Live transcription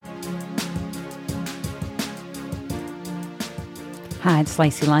Hi, it's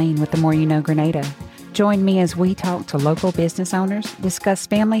Lacey Lane with The More You Know Grenada. Join me as we talk to local business owners, discuss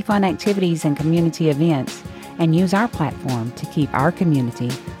family fun activities and community events, and use our platform to keep our community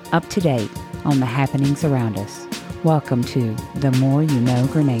up to date on the happenings around us. Welcome to The More You Know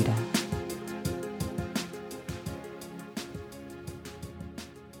Grenada.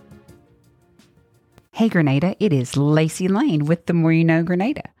 Hey Grenada, it is Lacey Lane with The More You Know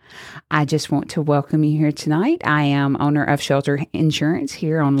Grenada. I just want to welcome you here tonight. I am owner of Shelter Insurance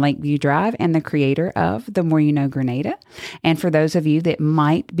here on Lakeview Drive and the creator of The More You Know Grenada. And for those of you that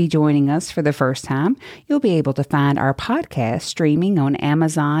might be joining us for the first time, you'll be able to find our podcast streaming on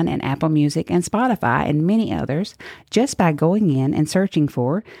Amazon and Apple Music and Spotify and many others just by going in and searching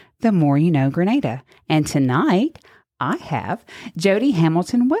for The More You Know Grenada. And tonight, I have Jody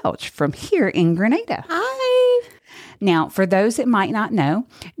Hamilton Welch from here in Grenada. Hi. Now, for those that might not know,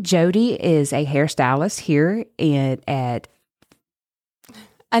 Jody is a hairstylist here at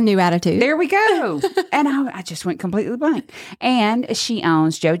A New Attitude. There we go. And I just went completely blank. And she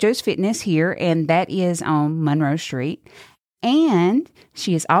owns JOJO's Fitness here, and that is on Monroe Street. And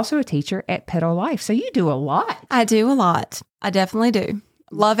she is also a teacher at Petal Life. So you do a lot. I do a lot. I definitely do.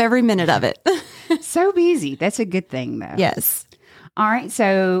 Love every minute of it. So busy. That's a good thing, though. Yes. All right.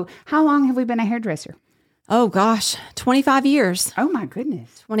 So how long have we been a hairdresser? Oh, gosh. 25 years. Oh, my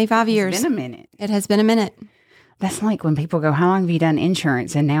goodness. 25 years. It's been a minute. It has been a minute. That's like when people go, how long have you done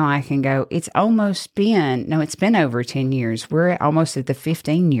insurance? And now I can go, it's been over 10 years. We're almost at the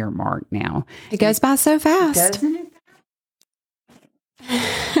 15-year mark now. It goes by so fast. Doesn't it?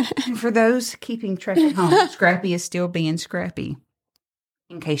 And for those keeping track at home, Scrappy is still being Scrappy,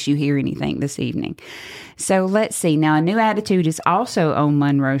 in case you hear anything this evening. So let's see. Now, A New Attitude is also on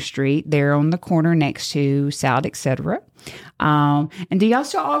Monroe Street. They're on the corner next to Salad, etc. And do y'all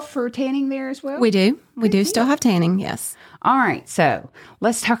still offer tanning there as well? We do. We do still have tanning, yes. All right. So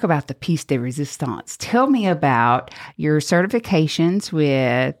let's talk about the piece de resistance. Tell me about your certifications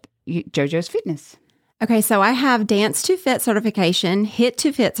with JOJO's Fitness. Okay, so I have Dance to Fit certification, Hit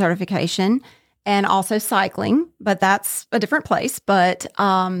to Fit certification, and also cycling, but that's a different place. But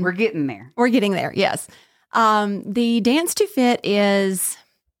we're getting there. We're getting there, yes. The Dance to Fit is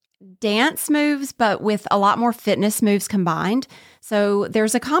dance moves, but with a lot more fitness moves combined. So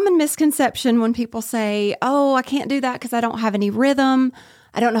there's a common misconception when people say, oh, I can't do that because I don't have any rhythm.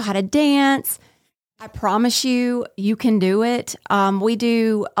 I don't know how to dance. I promise you, you can do it. We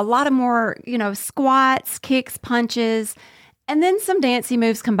do a lot of more, squats, kicks, punches, and then some dancey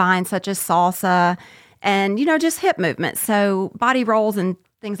moves combined, such as salsa and, just hip movements. So body rolls and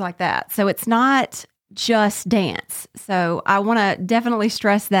things like that. So it's not just dance. So I want to definitely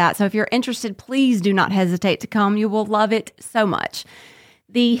stress that. So if you're interested, please do not hesitate to come. You will love it so much.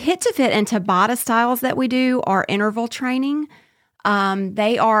 The Hit to Fit and Tabata styles that we do are interval training.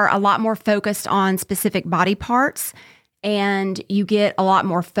 They are a lot more focused on specific body parts, and you get a lot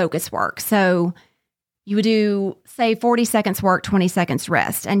more focus work. So you would do, say, 40 seconds work, 20 seconds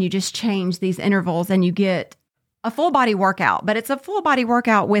rest, and you just change these intervals and you get a full body workout. But it's a full body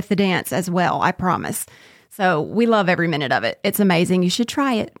workout with the dance as well, I promise. So we love every minute of it. It's amazing. You should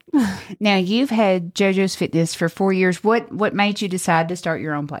try it. Now, you've had JOJO's Fitness for 4 years. What made you decide to start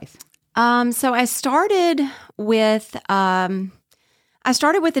your own place? So I started with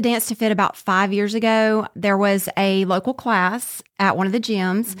the Dance to Fit about 5 years ago. There was a local class at one of the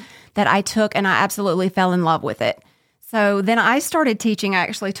gyms that I took, and I absolutely fell in love with it. So then I started teaching. I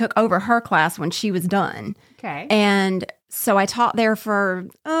actually took over her class when she was done. Okay. And so I taught there for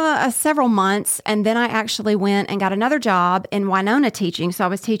several months, and then I actually went and got another job in Winona teaching. So I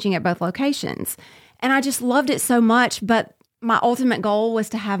was teaching at both locations, and I just loved it so much. But my ultimate goal was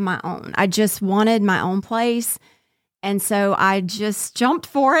to have my own. I just wanted my own place. And so I just jumped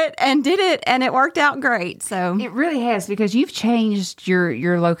for it and did it, and it worked out great. So it really has, because you've changed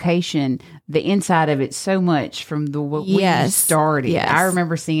your location, the inside of it, so much from when you started. Yes. I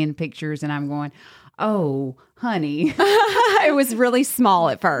remember seeing pictures, and I'm going, "Oh, honey," it was really small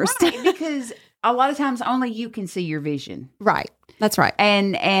at first, right, because a lot of times only you can see your vision. Right. That's right.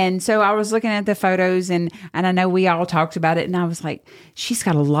 And so I was looking at the photos, and I know we all talked about it, and I was like, she's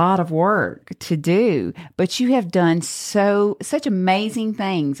got a lot of work to do, but you have done such amazing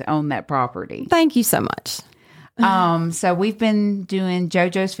things on that property. Thank you so much. So we've been doing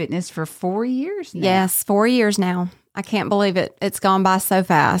JOJO's Fitness for 4 years now. Yes, 4 years now. I can't believe it. It's gone by so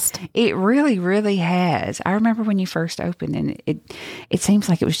fast. It really, really has. I remember when you first opened, and it seems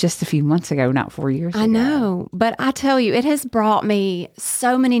like it was just a few months ago, not 4 years ago. I know, but I tell you, it has brought me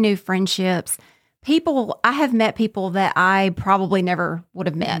so many new friendships. I have met people that I probably never would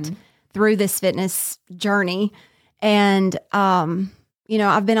have met through this fitness journey. And,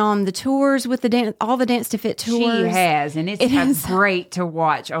 I've been on the tours with all the Dance to Fit tours. She has, and it's great to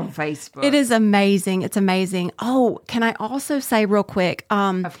watch on Facebook. It is amazing. It's amazing. Oh, can I also say real quick?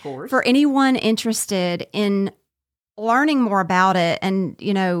 Of course. For anyone interested in learning more about it and,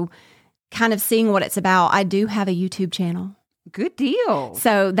 kind of seeing what it's about, I do have a YouTube channel. Good deal.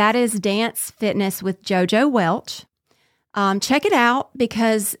 So that is Dance Fitness with JoJo Welch. Check it out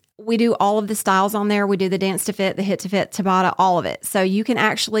because we do all of the styles on there. We do the Dance to Fit, the Hit to Fit, Tabata, all of it. So you can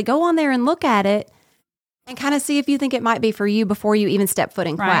actually go on there and look at it and kind of see if you think it might be for you before you even step foot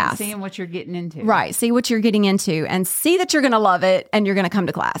in class. Seeing what you're getting into. Right. See what you're getting into and see that you're going to love it and you're going to come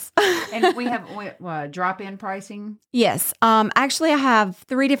to class. And we have drop-in pricing? Yes. Actually, I have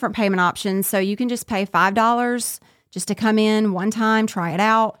 3 different payment options. So you can just pay $5 just to come in one time, try it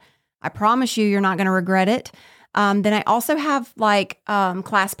out. I promise you're not going to regret it. Then I also have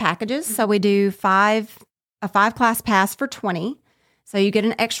class packages. So we do a 5-class pass for $20. So you get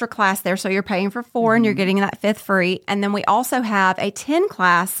an extra class there. So you're paying for 4 and you're getting that 5th free. And then we also have a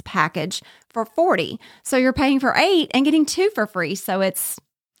 10-class package for $40. So you're paying for 8 and getting 2 for free. So it's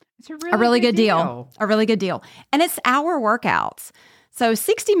a really good deal. A really good deal. And it's hour workouts. So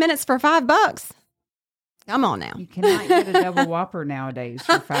 60 minutes for $5. Come on now. You cannot get a double Whopper nowadays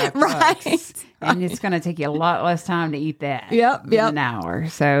for $5. Right. And it's going to take you a lot less time to eat that. Yep. In an hour.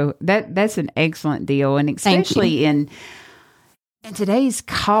 So that's an excellent deal. And especially in today's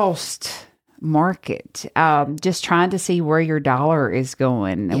cost market, just trying to see where your dollar is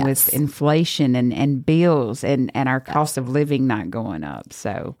going with inflation and bills and our cost of living not going up.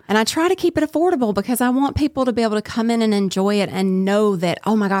 So, and I try to keep it affordable because I want people to be able to come in and enjoy it and know that,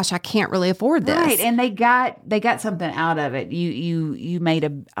 oh my gosh, I can't really afford this. Right. And they got something out of it. You made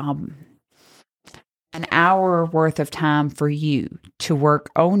an hour worth of time for you to work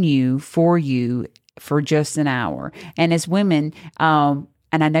on you for just an hour. And as women,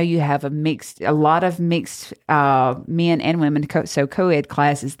 and I know you have a lot of mixed men and women, so co-ed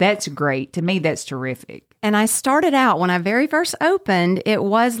classes. That's great. To me, that's terrific. And I started out, when I very first opened, it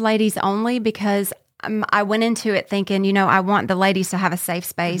was ladies only because I went into it thinking, I want the ladies to have a safe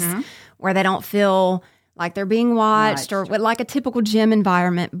space where they don't feel like they're being watched or like a typical gym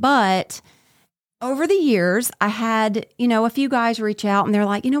environment. But over the years, I had, a few guys reach out and they're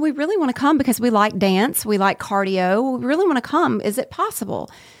like, we really want to come because we like dance. We like cardio. We really want to come. Is it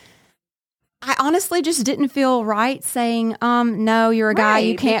possible? I honestly just didn't feel right saying, no, you're a guy,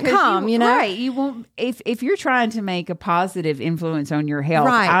 you can't come, Right. You won't, if you're trying to make a positive influence on your health,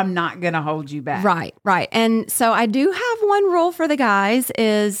 I'm not going to hold you back. Right. And so I do have one rule for the guys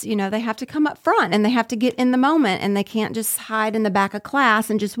is, they have to come up front and they have to get in the moment and they can't just hide in the back of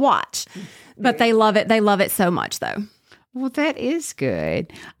class and just watch. But they love it. They love it so much, though. Well, that is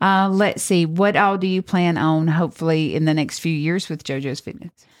good. Let's see. What all do you plan on, hopefully, in the next few years with JoJo's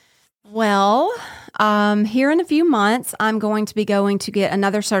Fitness? Well, here in a few months, I'm going to be going to get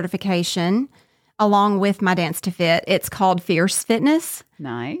another certification along with my Dance to Fit. It's called Fierce Fitness.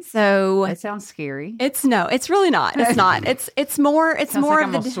 Nice. So that sounds scary. It's really not. It's not. It's more. It's sounds more like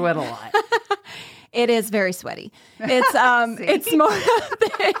of I'm gonna sweat a lot. It is very sweaty. It's more.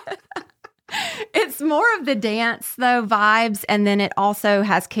 It's more of the dance, though, vibes. And then it also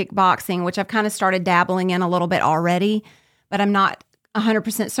has kickboxing, which I've kind of started dabbling in a little bit already, but I'm not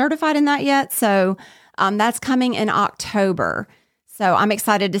 100% certified in that yet. So that's coming in October. So I'm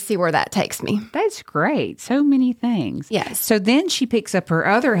excited to see where that takes me. That's great. So many things. Yes. So then she picks up her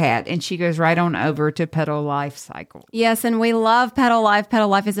other hat and she goes right on over to Pedal Life Cycle. Yes. And we love Pedal Life. Pedal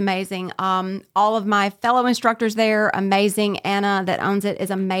Life is amazing. All of my fellow instructors there, amazing. Anna that owns it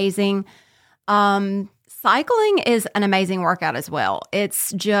is amazing. Cycling is an amazing workout as well.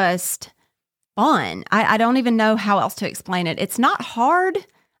 It's just fun. I don't even know how else to explain it. It's not hard,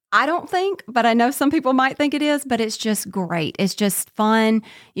 I don't think, but I know some people might think it is, but it's just great. It's just fun.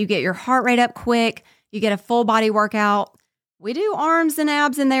 You get your heart rate up quick. You get a full body workout. We do arms and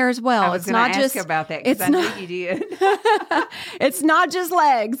abs in there as well. I was going to ask about that because I knew you did. It's not just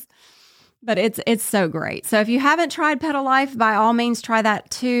legs, but it's so great. So if you haven't tried Pedal Life, by all means, try that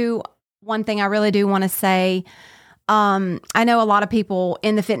too. One thing I really do want to say, I know a lot of people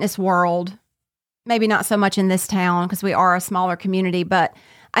in the fitness world, maybe not so much in this town because we are a smaller community, but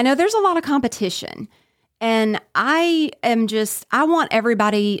I know there's a lot of competition. And I want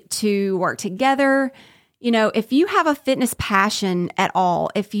everybody to work together. If you have a fitness passion at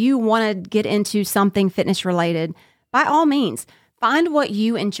all, if you want to get into something fitness related, by all means, find what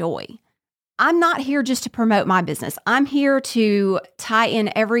you enjoy. I'm not here just to promote my business. I'm here to tie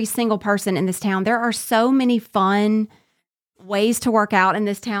in every single person in this town. There are so many fun, ways to work out in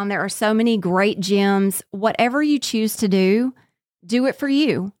this town. There are so many great gyms. Whatever you choose to do it for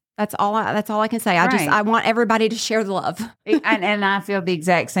you. That's all I can say. Right. I want everybody to share the love. And I feel the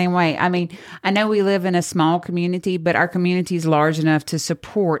exact same way. I mean, I know we live in a small community, but our community is large enough to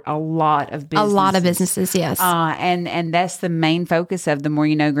support a lot of businesses. A lot of businesses, yes. And that's the main focus of the More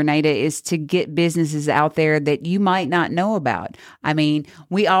You Know Grenada, is to get businesses out there that you might not know about. I mean,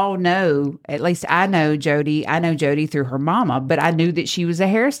 we all know, at least I know Jody. I know Jody through her mama, but I knew that she was a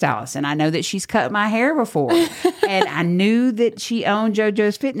hairstylist, and I know that she's cut my hair before. And I knew that she owned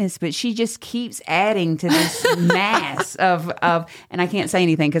JoJo's Fitness, but she just keeps adding to this mass of, and I can't say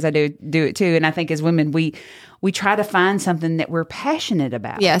anything because I do it too. And I think as women, we try to find something that we're passionate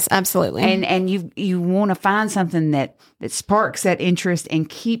about. Yes, absolutely. And you want to find something that sparks that interest and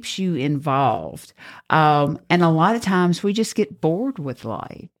keeps you involved. And a lot of times we just get bored with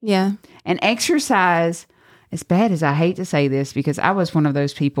life. Yeah. And exercise, as bad as I hate to say this, because I was one of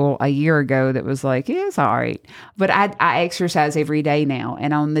those people a year ago that was like, yeah, it's all right. But I exercise every day now.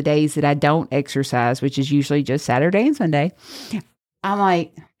 And on the days that I don't exercise, which is usually just Saturday and Sunday, I'm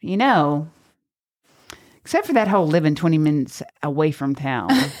like, except for that whole living 20 minutes away from town,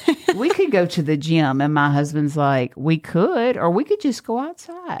 we could go to the gym. And my husband's like, we could, or we could just go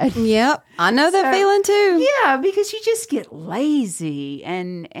outside. Yep. I know that feeling too. Yeah, because you just get lazy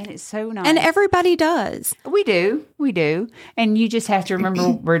and it's so nice. And everybody does. We do. And you just have to remember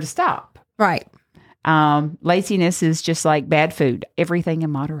where to stop. Right. Laziness is just like bad food, everything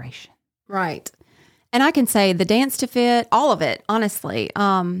in moderation. Right. And I can say the Dance to Fit, all of it, honestly,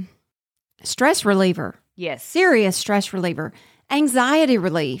 stress reliever. Yes. Serious stress reliever. Anxiety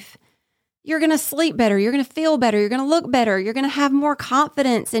relief. You're going to sleep better. You're going to feel better. You're going to look better. You're going to have more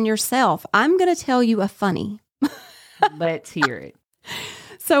confidence in yourself. I'm going to tell you a funny. Let's hear it.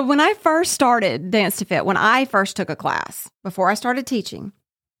 So when I first started Dance to Fit, when I first took a class, before I started teaching,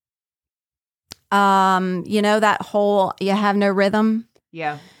 that whole, you have no rhythm.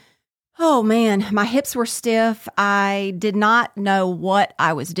 Yeah. Oh man, my hips were stiff. I did not know what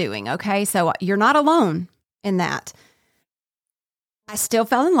I was doing. Okay. So you're not alone in that. I still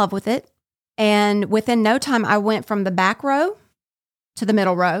fell in love with it. And within no time, I went from the back row to the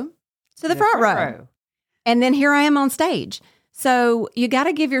middle row to the front row. And then here I am on stage. So you got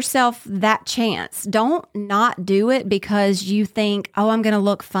to give yourself that chance. Don't not do it because you think, oh, I'm going to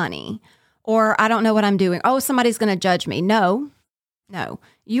look funny, or I don't know what I'm doing. Oh, somebody's going to judge me. No.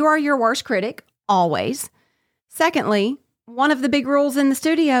 You are your worst critic, always. Secondly, one of the big rules in the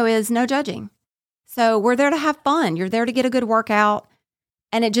studio is no judging. So we're there to have fun. You're there to get a good workout,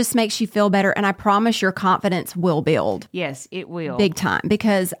 and it just makes you feel better. And I promise your confidence will build. Yes, it will. Big time,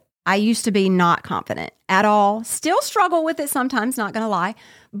 because I used to be not confident at all. Still struggle with it sometimes, not going to lie.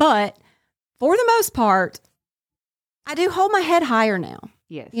 But for the most part, I do hold my head higher now.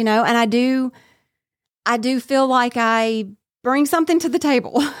 Yes. And I do feel like I bring something to the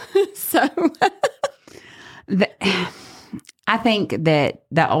table. So I think that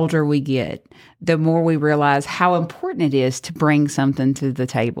the older we get, the more we realize how important it is to bring something to the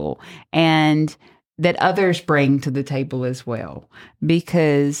table, and that others bring to the table as well,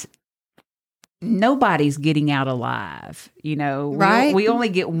 because nobody's getting out alive. Right? We only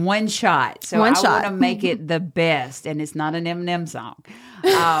get one shot. So I want to make it the best. And it's not an Eminem song.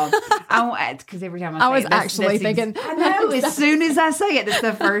 Because every time I was actually thinking, I know, as soon as I say it, it's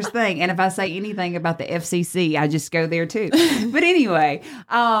the first thing. And if I say anything about the FCC, I just go there too. But anyway,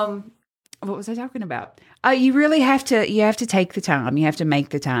 what was I talking about? You really have to take the time. You have to make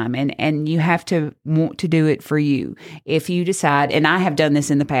the time, and you have to want to do it for you. If you decide, and I have done this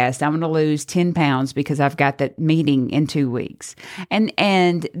in the past, I'm going to lose 10 pounds because I've got that meeting in 2 weeks.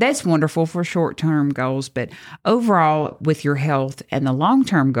 And that's wonderful for short-term goals. But overall, with your health and the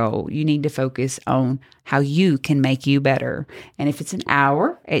long-term goal, you need to focus on how you can make you better. And if it's an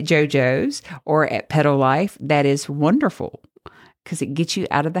hour at JoJo's or at Pedal Life, that is wonderful, because it gets you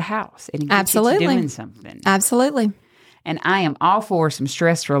out of the house and it gets you doing something. Absolutely. And I am all for some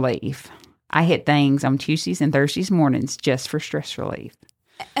stress relief. I hit things on Tuesdays and Thursdays mornings just for stress relief.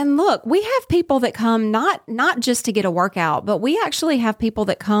 And look, we have people that come not just to get a workout, but we actually have people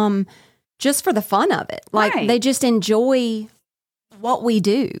that come just for the fun of it. Like They just enjoy what we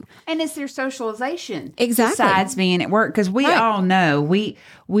do. And it's their socialization. Exactly. Besides being at work. Because we all know, we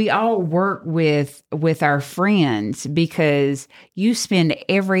all work with our friends, because you spend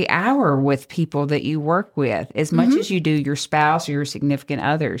every hour with people that you work with as much as you do your spouse or your significant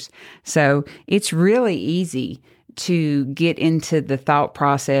others. So it's really easy to get into the thought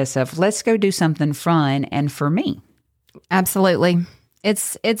process of, let's go do something fun and for me. Absolutely.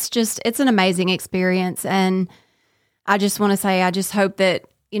 It's an amazing experience. And I just want to say, I just hope that,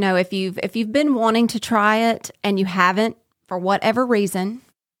 if you've been wanting to try it and you haven't for whatever reason,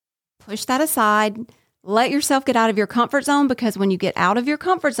 push that aside. Let yourself get out of your comfort zone, because when you get out of your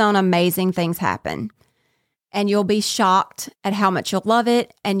comfort zone, amazing things happen. And you'll be shocked at how much you'll love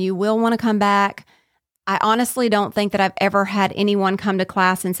it, and you will want to come back. I honestly don't think that I've ever had anyone come to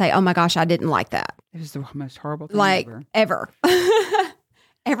class and say, oh my gosh, I didn't like that. It was the most horrible thing ever.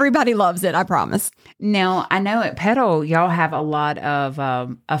 Everybody loves it, I promise. Now, I know at Pedal, y'all have a lot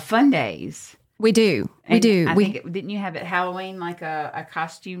of fun days. We do. Didn't you have at Halloween like a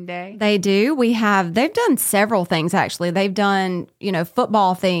costume day? They do. They've done several things, actually. They've done,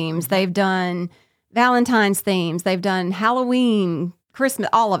 football themes. They've done Valentine's themes. They've done Halloween, Christmas,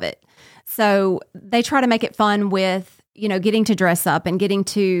 all of it. So they try to make it fun with, getting to dress up and getting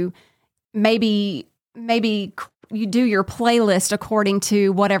to maybe you do your playlist according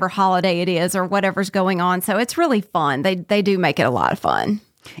to whatever holiday it is or whatever's going on. So it's really fun. They do make it a lot of fun.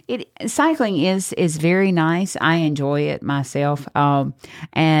 Cycling is very nice. I enjoy it myself.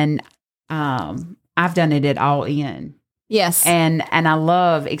 And I've done it at All In. Yes. And I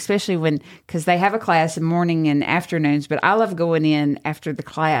love, especially because they have a class in morning and afternoons, but I love going in after the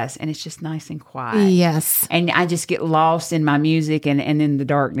class, and it's just nice and quiet. Yes. And I just get lost in my music and in the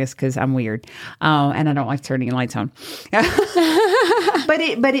darkness, because I'm weird. And I don't like turning lights on. But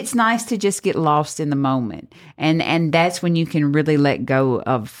it's nice to just get lost in the moment. And that's when you can really let go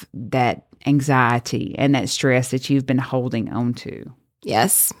of that anxiety and that stress that you've been holding on to.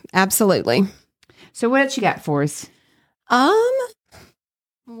 Yes, absolutely. So what else you got for us?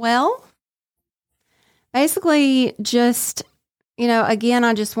 Well, basically just, again,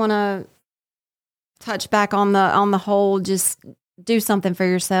 I just want to touch back on the whole, just do something for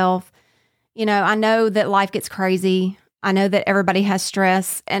yourself. I know that life gets crazy. I know that everybody has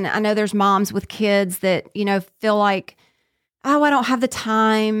stress, and I know there's moms with kids that, feel like, oh, I don't have the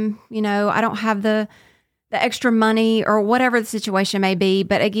time, I don't have the extra money or whatever the situation may be.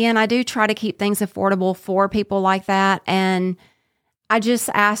 But again, I do try to keep things affordable for people like that. And I just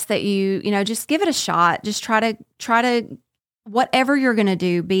ask that you just give it a shot. Just try to whatever you're going to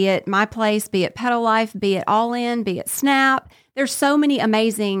do, be it My Place, be it Pedal Life, be it All In, be it Snap. There's so many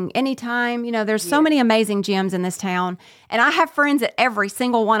amazing, anytime, there's so many amazing gyms in this town. And I have friends at every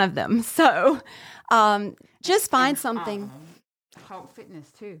single one of them. So just find something. Hawk Fitness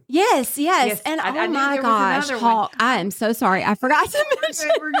too. Yes. And oh my gosh, Hawk! I am so sorry, I forgot to mention.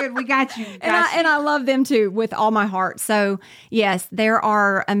 We're good. We got you. And I love them too with all my heart. So yes, there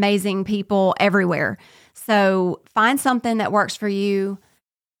are amazing people everywhere. So find something that works for you.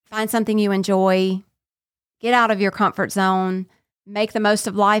 Find something you enjoy. Get out of your comfort zone. Make the most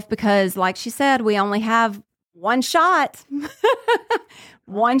of life, because, like she said, we only have one shot.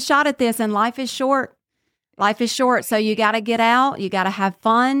 One shot at this, and life is short. Life is short, so you got to get out. You got to have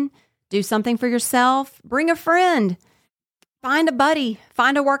fun. Do something for yourself. Bring a friend. Find a buddy.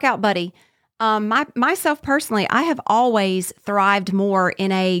 Find a workout buddy. Myself personally, I have always thrived more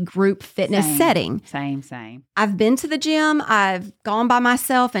in a group fitness setting. Same. I've been to the gym. I've gone by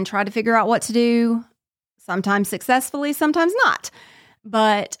myself and tried to figure out what to do. Sometimes successfully, sometimes not.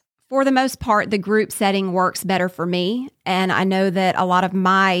 But for the most part, the group setting works better for me. And I know that a lot of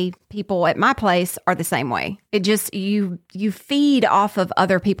my people at my place are the same way. It just, you feed off of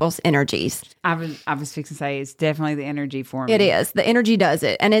other people's energies. I was fixing to say, it's definitely the energy for me. It is. The energy does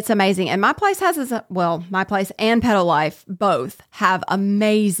it. And it's amazing. And my place My Place and Pedal Life both have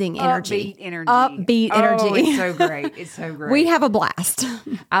amazing energy. Upbeat energy. It's so great. It's so great. We have a blast.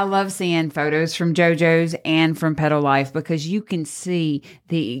 I love seeing photos from JoJo's and from Pedal Life, because you can see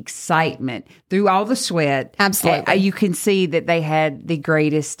the excitement through all the sweat. Absolutely. You can see that they had the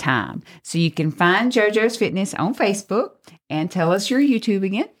greatest time. So you can find JoJo's Fitness on Facebook, and tell us your YouTube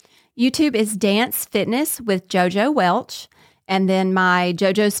again. YouTube is Dance Fitness with JoJo Welch, and then my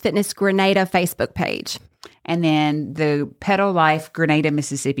JoJo's Fitness Grenada Facebook page. And then the Pedal Life Grenada,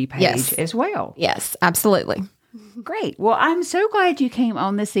 Mississippi page as well. Yes, absolutely. Great. Well, I'm so glad you came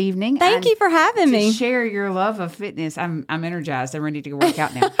on this evening. Thank you for having me. To share your love of fitness. I'm energized. I'm ready to go work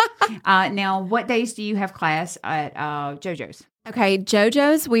out now. Now, what days do you have class at JoJo's? Okay,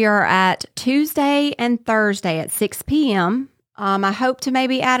 JoJo's, we are at Tuesday and Thursday at 6 p.m. I hope to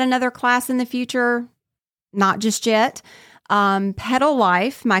maybe add another class in the future. Not just yet. Pedal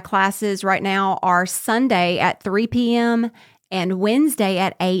Life, my classes right now are Sunday at 3 p.m. and Wednesday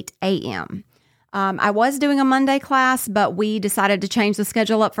at 8 a.m. I was doing a Monday class, but we decided to change the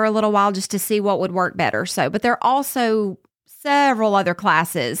schedule up for a little while just to see what would work better. But they're also several other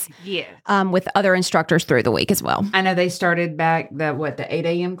classes Yes. with other instructors through the week as well. I know they started back the 8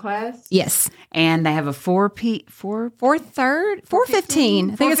 a.m. class? Yes. And they have a 4:15.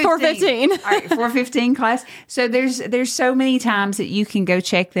 I think it's 4:15. All right, 4:15 class. So there's so many times that you can go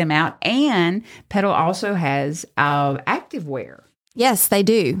check them out. And Pedal also has active wear. Yes, they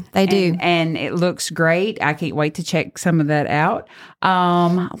do. They do. And it looks great. I can't wait to check some of that out.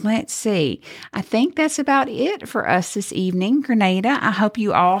 Let's see. I think that's about it for us this evening, Grenada. I hope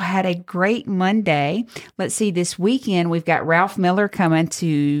you all had a great Monday. Let's see, this weekend we've got Ralph Miller coming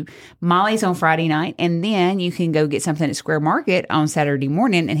to Molly's on Friday night, and then you can go get something at Square Market on Saturday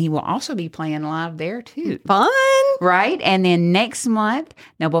morning, and he will also be playing live there too. Fun. Right? And then next month,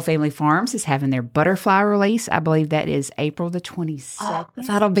 Noble Family Farms is having their butterfly release. I believe that is April the 22nd. Oh,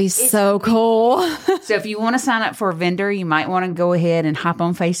 that'll be so cool. So if you want to sign up for a vendor, you might want to go ahead and hop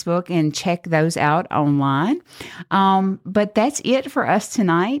on Facebook and check those out online. But that's it for us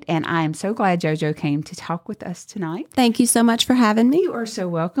tonight. And I am so glad JoJo came to talk with us tonight. Thank you so much for having me. You are so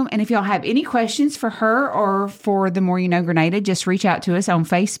welcome. And if y'all have any questions for her or for the More You Know Grenada, just reach out to us on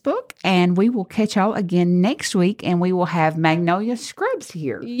Facebook. And we will catch y'all again next week. And we will have Magnolia Scrubs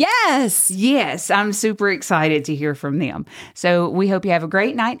here. Yes. Yes, I'm super excited to hear from them. So we hope you have a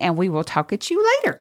great night, and we will talk at you later.